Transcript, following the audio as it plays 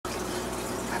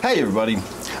Hey everybody.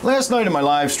 Last night in my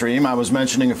live stream I was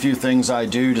mentioning a few things I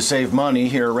do to save money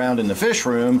here around in the fish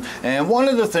room, and one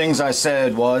of the things I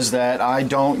said was that I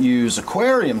don't use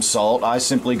aquarium salt. I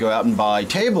simply go out and buy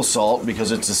table salt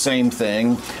because it's the same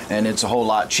thing and it's a whole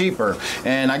lot cheaper.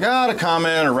 And I got a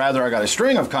comment, or rather I got a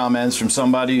string of comments from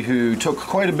somebody who took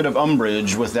quite a bit of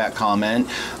umbrage with that comment,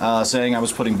 saying I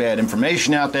was putting bad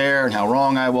information out there and how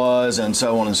wrong I was and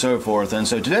so on and so forth. And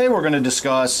so today we're going to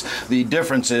discuss the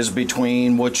differences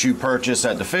between what you purchase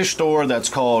at the fish store that's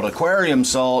called aquarium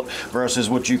salt versus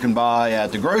what you can buy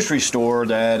at the grocery store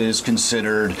that is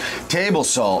considered table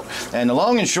salt. And the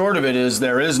long and short of it is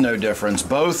there is no difference.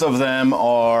 Both of them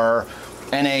are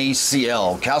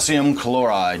NaCl, calcium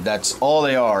chloride. That's all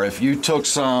they are. If you took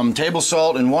some table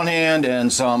salt in one hand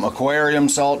and some aquarium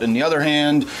salt in the other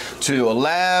hand to a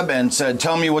lab and said,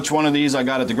 tell me which one of these I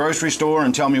got at the grocery store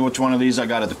and tell me which one of these I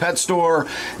got at the pet store,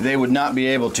 they would not be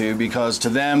able to, because to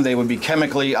them they would be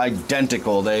chemically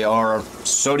identical. They are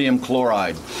sodium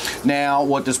chloride. Now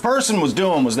what this person was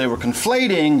doing was they were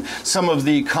conflating some of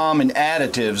the common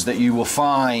additives that you will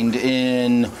find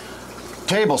in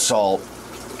table salt,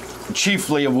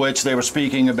 chiefly of which they were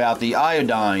speaking about the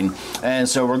iodine. And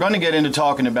so we're going to get into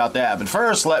talking about that. But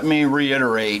first, let me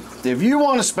reiterate, if you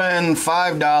want to spend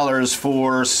 $5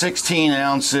 for 16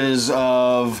 ounces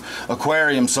of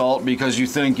aquarium salt because you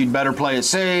think you'd better play it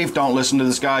safe, don't listen to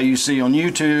this guy you see on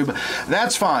YouTube,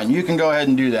 that's fine. You can go ahead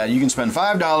and do that. You can spend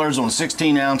 $5 on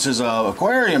 16 ounces of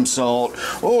aquarium salt,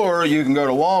 or you can go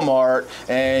to Walmart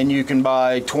and you can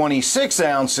buy 26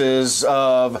 ounces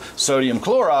of sodium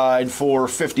chloride for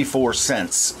 54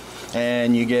 cents,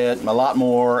 and you get a lot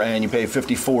more and you pay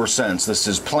 54 cents. This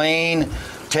is plain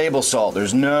table salt.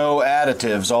 There's no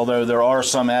additives, although there are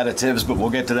some additives, but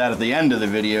we'll get to that at the end of the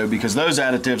video because those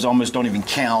additives almost don't even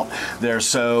count.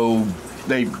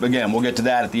 Again, we'll get to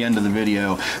that at the end of the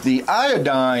video. The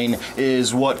iodine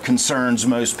is what concerns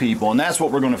most people, and that's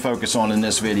what we're going to focus on in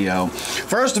this video.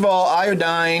 First of all,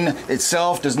 iodine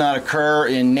itself does not occur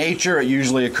in nature. It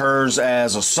usually occurs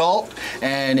as a salt,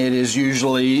 and it is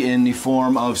usually in the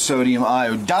form of sodium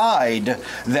iodide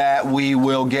that we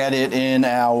will get it in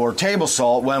our table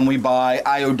salt when we buy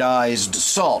iodized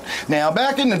salt. Now,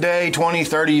 back in the day, 20,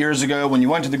 30 years ago, when you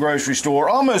went to the grocery store,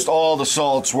 almost all the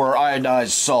salts were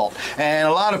iodized salt. And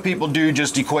a lot of people do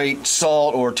just equate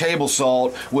salt or table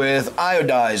salt with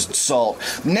iodized salt.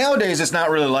 Nowadays, it's not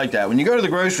really like that. When you go to the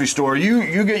grocery store,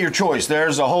 you get your choice.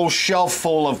 There's a whole shelf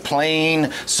full of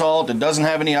plain salt that doesn't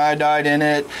have any iodide in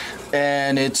it,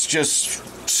 and it's just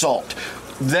salt.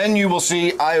 Then you will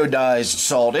see iodized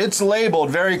salt. It's labeled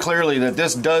very clearly that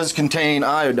this does contain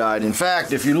iodide. In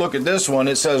fact, if you look at this one,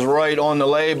 it says right on the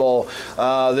label,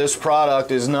 this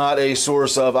product is not a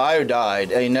source of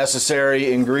iodide, a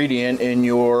necessary ingredient in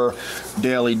your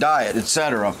daily diet,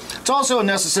 etc. It's also a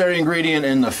necessary ingredient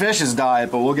in the fish's diet,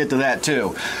 but we'll get to that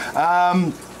too.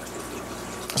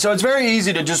 So it's very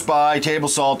easy to just buy table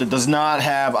salt that does not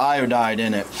have iodide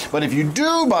in it. But if you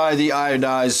do buy the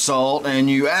iodized salt and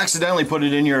you accidentally put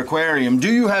it in your aquarium,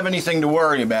 do you have anything to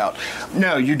worry about?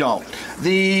 No, you don't.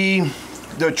 The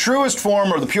truest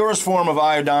form, or the purest form of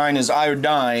iodine, is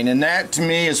iodine, and that, to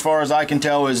me, as far as I can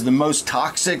tell, is the most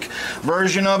toxic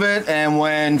version of it. And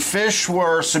when fish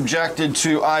were subjected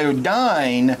to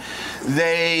iodine,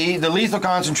 the lethal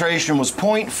concentration was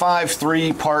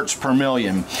 0.53 parts per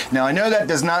million. Now, I know that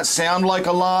does not sound like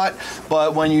a lot,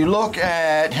 but when you look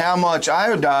at how much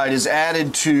iodide is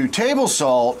added to table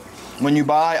salt, when you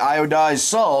buy iodized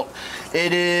salt,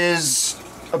 it is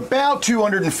about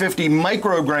 250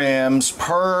 micrograms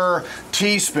per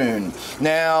teaspoon.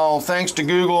 Now, thanks to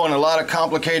Google and a lot of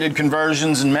complicated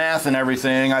conversions and math and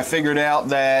everything, I figured out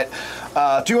that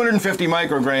 250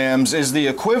 micrograms is the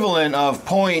equivalent of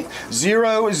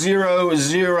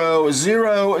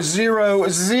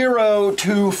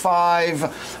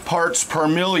 0.00000025 parts per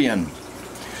million.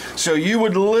 So you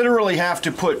would literally have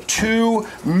to put 2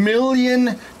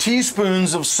 million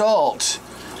teaspoons of salt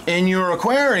in your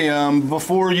aquarium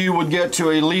before you would get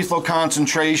to a lethal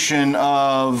concentration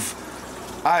of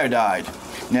iodide.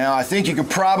 Now, I think you could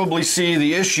probably see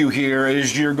the issue here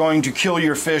is you're going to kill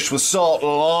your fish with salt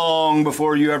long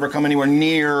before you ever come anywhere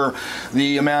near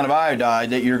the amount of iodide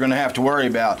that you're going to have to worry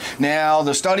about. Now,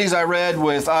 the studies I read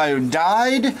with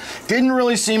iodide didn't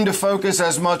really seem to focus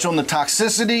as much on the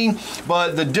toxicity,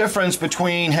 but the difference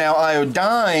between how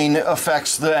iodine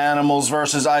affects the animals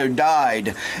versus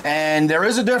iodide. And there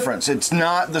is a difference. It's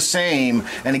not the same.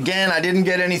 And again, I didn't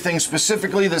get anything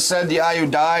specifically that said the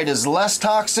iodide is less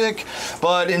toxic,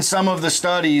 but but in some of the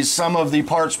studies, some of the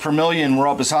parts per million were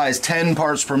up as high as 10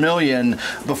 parts per million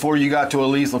before you got to a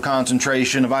lethal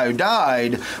concentration of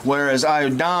iodide, whereas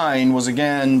iodine was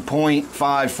again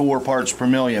 0.54 parts per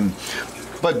million.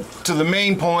 But to the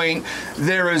main point,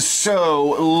 there is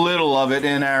so little of it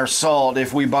in our salt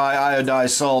if we buy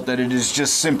iodized salt that it is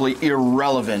just simply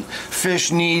irrelevant.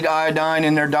 Fish need iodine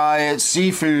in their diet.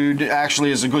 Seafood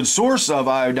actually is a good source of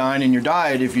iodine in your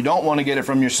diet. If you don't want to get it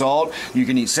from your salt, you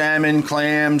can eat salmon,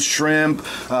 clams, shrimp,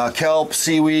 kelp,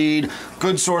 seaweed.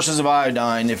 Good sources of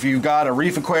iodine. If you've got a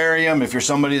reef aquarium, if you're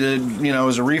somebody that, you know,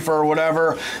 is a reefer or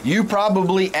whatever, you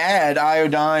probably add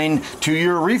iodine to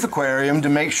your reef aquarium to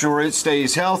make sure it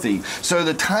stays healthy. So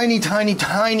the tiny, tiny,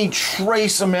 tiny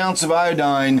trace amounts of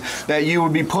iodine that you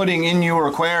would be putting in your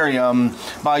aquarium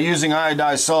by using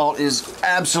iodized salt is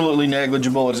absolutely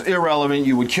negligible. It's irrelevant.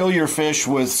 You would kill your fish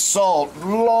with salt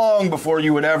long before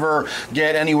you would ever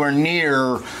get anywhere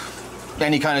near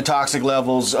any kind of toxic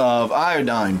levels of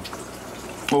iodine,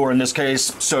 or in this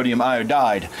case, sodium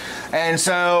iodide. And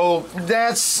so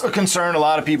that's a concern a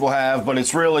lot of people have, but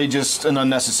it's really just an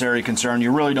unnecessary concern.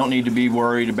 You really don't need to be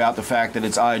worried about the fact that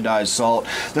it's iodized salt.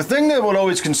 The thing that would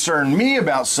always concern me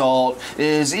about salt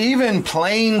is even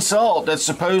plain salt that's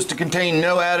supposed to contain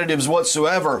no additives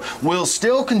whatsoever will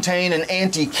still contain an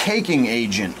anti-caking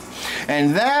agent.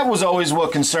 And that was always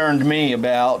what concerned me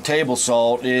about table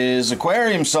salt, is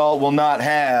aquarium salt will not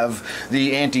have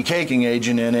the anti-caking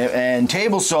agent in it, and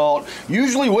table salt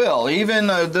usually will. Even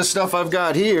this stuff I've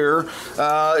got here,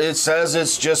 it says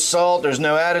it's just salt, there's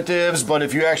no additives, but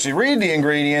if you actually read the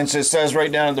ingredients, it says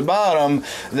right down at the bottom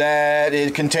that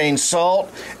it contains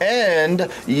salt and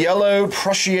yellow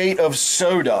prussiate of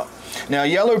soda. Now,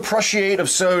 yellow prussiate of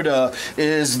soda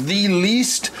is the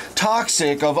least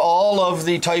toxic of all of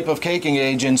the type of caking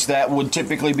agents that would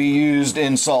typically be used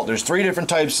in salt. There's 3 different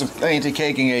types of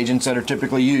anti-caking agents that are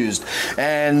typically used.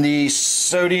 And the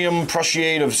sodium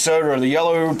prussiate of soda, or the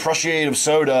yellow prussiate of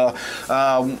soda,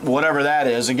 whatever that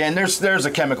is, again, there's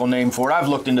a chemical name for it. I've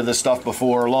looked into this stuff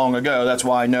before long ago. That's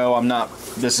why I know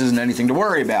this isn't anything to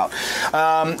worry about.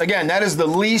 Again, that is the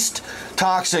least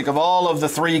toxic of all of the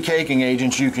 3 caking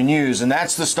agents you can use, and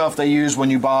that's the stuff they use when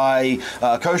you buy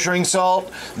koshering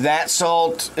salt. That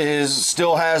salt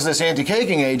still has this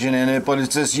anti-caking agent in it, but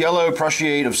it's this yellow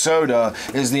prussiate of soda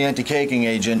is the anti-caking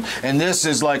agent, and this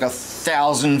is like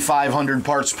 1,500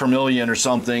 parts per million or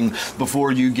something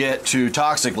before you get to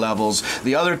toxic levels.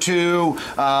 The other 2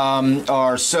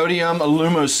 are sodium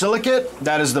alumosilicate.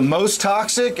 That is the most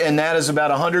toxic, and that is about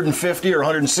 150 or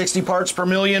 160 parts per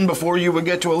million before you would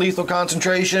get to a lethal concentration.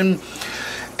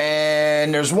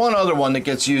 And there's one other one that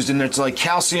gets used in there. It's like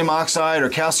calcium oxide or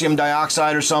calcium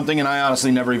dioxide or something, and I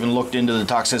honestly never even looked into the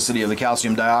toxicity of the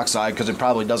calcium dioxide because it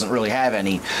probably doesn't really have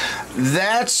any.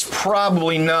 That's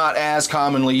probably not as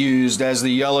commonly used as the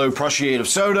yellow prussiate of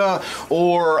soda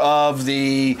or of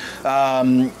the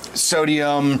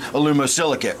sodium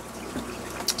alumosilicate.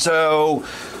 So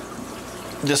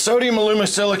the sodium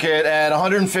alumosilicate at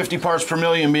 150 parts per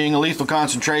million being a lethal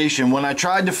concentration, when I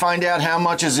tried to find out how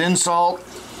much is in salt,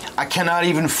 I cannot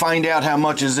even find out how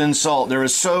much is in salt. There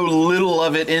is so little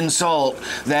of it in salt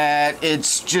that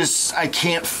it's just, I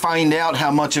can't find out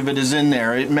how much of it is in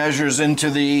there. It measures into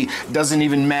the doesn't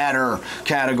even matter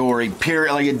category,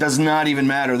 period. Like, it does not even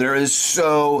matter. There is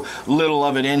so little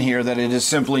of it in here that it is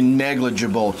simply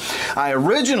negligible. I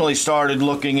originally started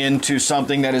looking into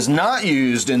something that is not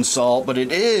used in salt, but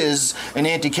it is an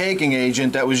anti-caking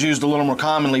agent that was used a little more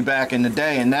commonly back in the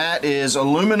day, and that is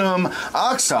aluminum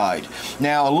oxide.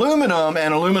 Now, aluminum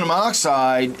and aluminum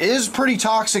oxide is pretty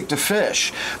toxic to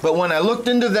fish, but when I looked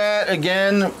into that,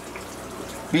 again,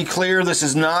 be clear, this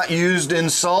is not used in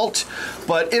salt,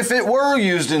 but if it were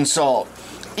used in salt,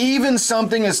 even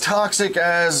something as toxic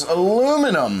as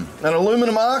aluminum and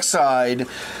aluminum oxide,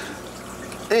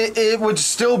 it would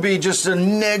still be just a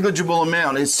negligible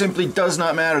amount. It simply does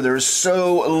not matter. There is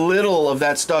so little of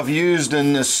that stuff used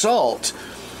in the salt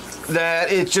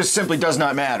that it just simply does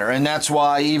not matter, and that's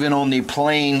why even on the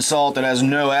plain salt that has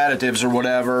no additives or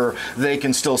whatever, they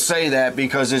can still say that,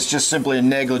 because it's just simply a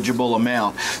negligible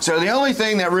amount. So the only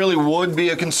thing that really would be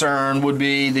a concern would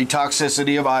be the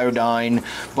toxicity of iodine,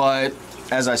 but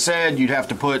as I said, you'd have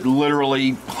to put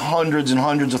literally hundreds and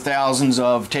hundreds of thousands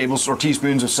of tablespoons or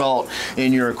teaspoons of salt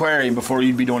in your aquarium before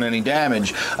you'd be doing any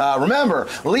damage. Remember,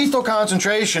 lethal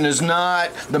concentration is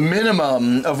not the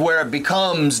minimum of where it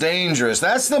becomes dangerous.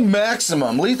 That's the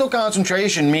maximum. Lethal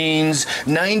concentration means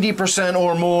 90%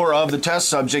 or more of the test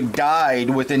subject died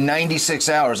within 96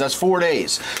 hours. That's 4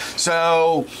 days.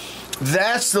 So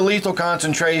That's the lethal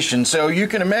concentration. So you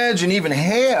can imagine even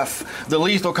half the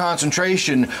lethal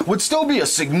concentration would still be a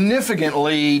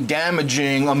significantly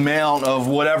damaging amount of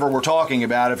whatever we're talking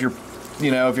about. If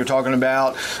you're talking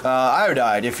about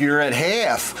iodide, if you're at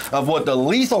half of what the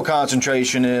lethal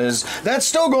concentration is, that's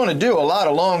still going to do a lot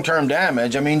of long-term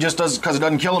damage. I mean, just because it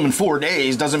doesn't kill them in 4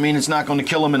 days doesn't mean it's not going to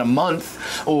kill them in a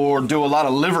month or do a lot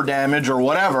of liver damage or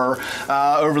whatever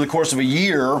over the course of a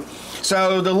year.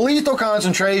 So the lethal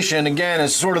concentration, again,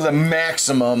 is sort of the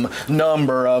maximum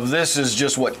number of this is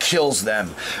just what kills them.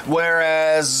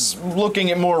 Whereas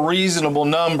looking at more reasonable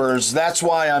numbers, that's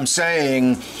why I'm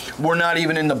saying we're not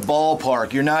even in the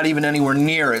ballpark. You're not even anywhere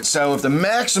near it. So if the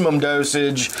maximum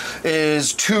dosage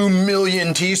is 2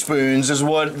 million teaspoons is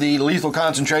what the lethal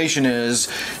concentration is,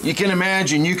 you can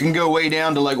imagine you can go way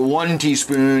down to like 1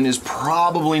 teaspoon is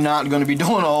probably not going to be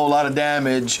doing a whole lot of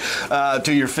damage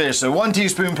to your fish. So 1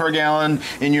 teaspoon per gallon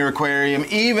in your aquarium,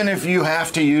 even if you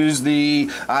have to use the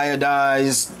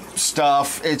iodized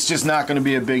stuff, it's just not going to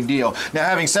be a big deal. Now,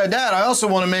 having said that, I also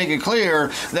want to make it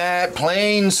clear that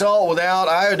plain salt without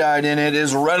iodide in it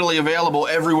is readily available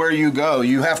everywhere you go.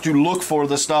 You have to look for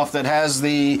the stuff that has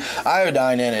the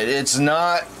iodine in it. It's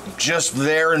not just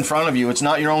there in front of you. It's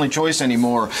not your only choice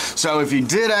anymore. So if you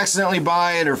did accidentally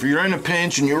buy it, or if you're in a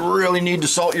pinch and you really need to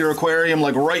salt your aquarium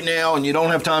like right now and you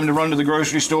don't have time to run to the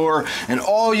grocery store and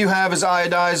all you have is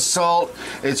iodized salt,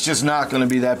 it's just not going to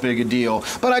be that big a deal.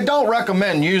 But I don't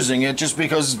recommend using it just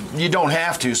because you don't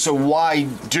have to. So why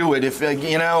do it? If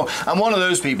I'm one of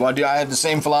those people. I have the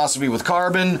same philosophy with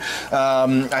carbon.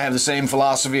 I have the same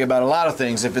philosophy about a lot of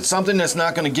things. If it's something that's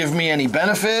not going to give me any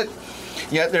benefit,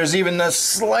 yet there's even the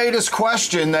slightest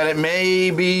question that it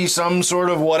may be some sort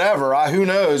of whatever, who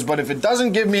knows, but if it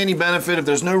doesn't give me any benefit, if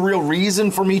there's no real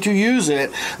reason for me to use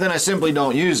it, then I simply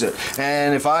don't use it.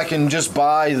 And if I can just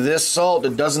buy this salt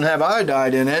that doesn't have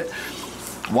iodide in it,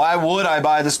 why would I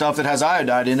buy the stuff that has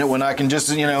iodide in it when I can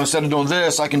just, instead of doing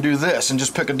this, I can do this and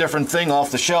just pick a different thing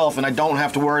off the shelf and I don't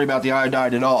have to worry about the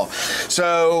iodide at all.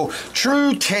 So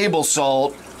true table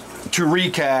salt, to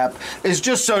recap, is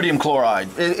just sodium chloride.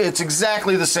 It's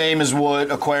exactly the same as what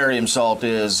aquarium salt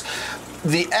is.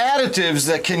 The additives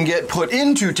that can get put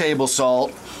into table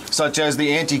salt, such as the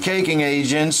anticaking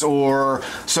agents or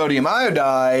sodium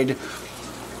iodide,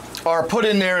 are put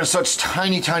in there in such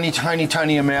tiny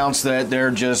amounts that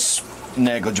they're just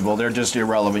negligible. They're just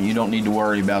irrelevant. You don't need to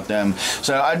worry about them.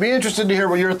 So I'd be interested to hear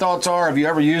what your thoughts are. Have you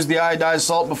ever used the iodized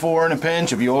salt before in a pinch?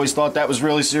 Have you always thought that was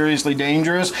really seriously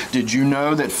dangerous? Did you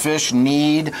know that fish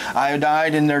need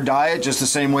iodide in their diet just the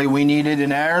same way we need it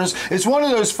in ours? It's one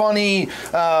of those funny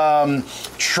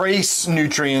trace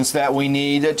nutrients that we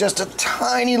need, that just a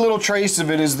tiny little trace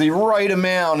of it is the right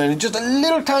amount, and just a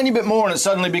little tiny bit more and it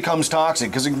suddenly becomes toxic,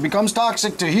 because it becomes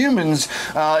toxic to humans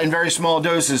in very small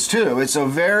doses too. It's a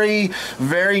very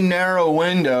narrow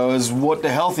window is what the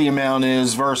healthy amount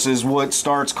is versus what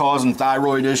starts causing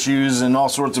thyroid issues and all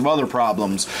sorts of other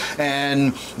problems.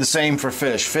 And the same for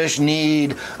fish. Fish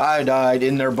need iodide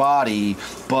in their body,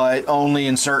 but only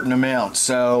in certain amounts.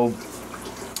 So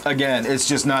again, it's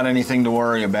just not anything to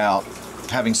worry about.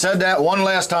 Having said that, one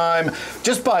last time,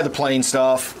 just buy the plain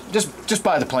stuff. Just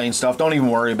buy the plain stuff. Don't even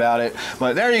worry about it.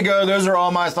 But there you go. Those are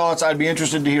all my thoughts. I'd be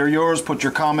interested to hear yours. Put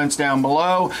your comments down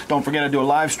below. Don't forget I do a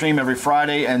live stream every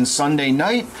Friday and Sunday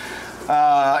night,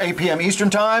 8 p.m. Eastern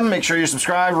time. Make sure you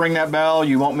subscribe, ring that bell.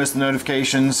 You won't miss the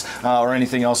notifications or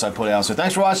anything else I put out. So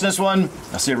thanks for watching this one.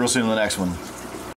 I'll see you real soon in the next one.